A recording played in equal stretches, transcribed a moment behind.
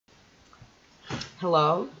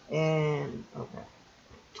Hello, and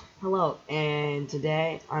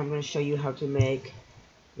today I'm going to show you how to make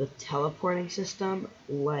the teleporting system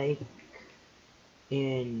like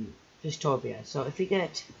in Fishtopia. So if you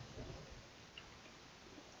get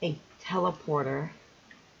a teleporter,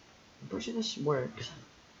 I'm pretty sure this works.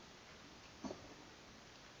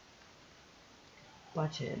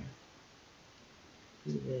 Button.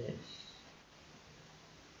 Do this.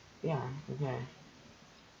 Yeah, okay.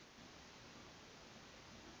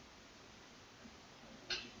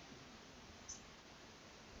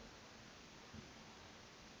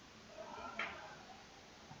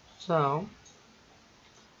 So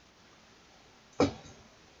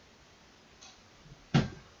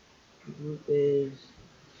group is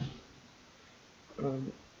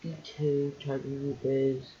E2, target group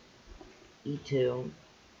is E2.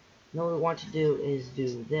 Now what we want to do is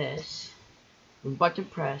do this. With button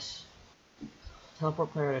press,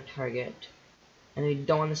 teleport player to target, and we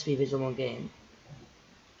don't want this to be visible in game.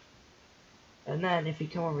 And then if you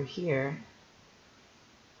come over here,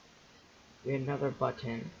 we have another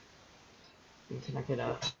button. You can connect it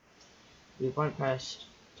up. We button press,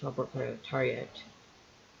 teleport player to target,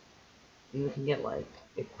 and we can get like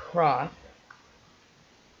a crop.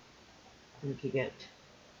 And we can get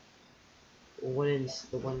the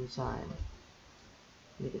one inside.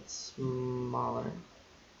 Make it smaller.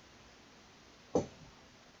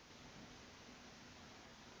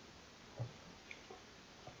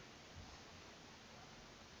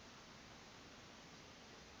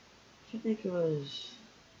 I think it was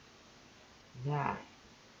that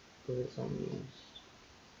was unused.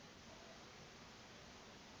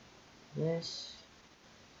 This,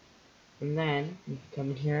 and then you can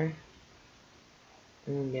come in here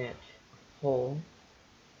and get hole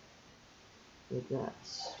with that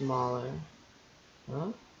smaller.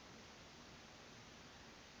 Huh?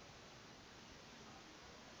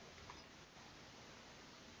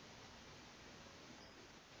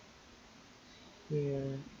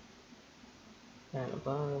 Here and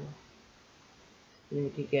above. Then we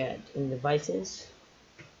could get in devices,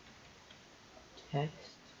 text,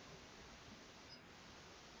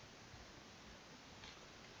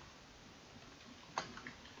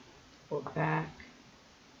 or back,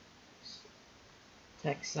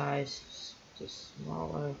 text size just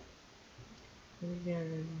smaller. And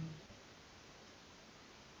again,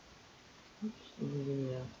 oops,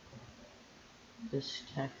 this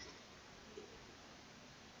text.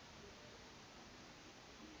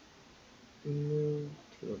 Move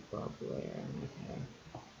to above layer, okay.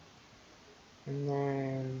 And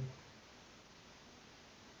then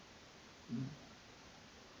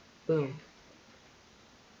boom.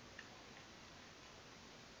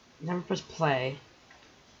 Then we press play.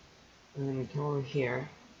 And then we come over here.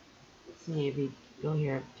 See if we go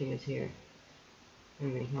here, take us here.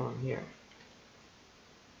 And then we come over here.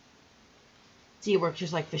 See, it works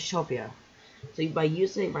just like Fishtopia. So by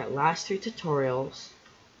using my last 3 tutorials,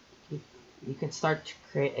 you can start to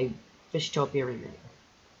create a Fishtopia remake.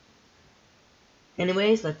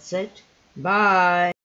 Anyways, that's it. Bye!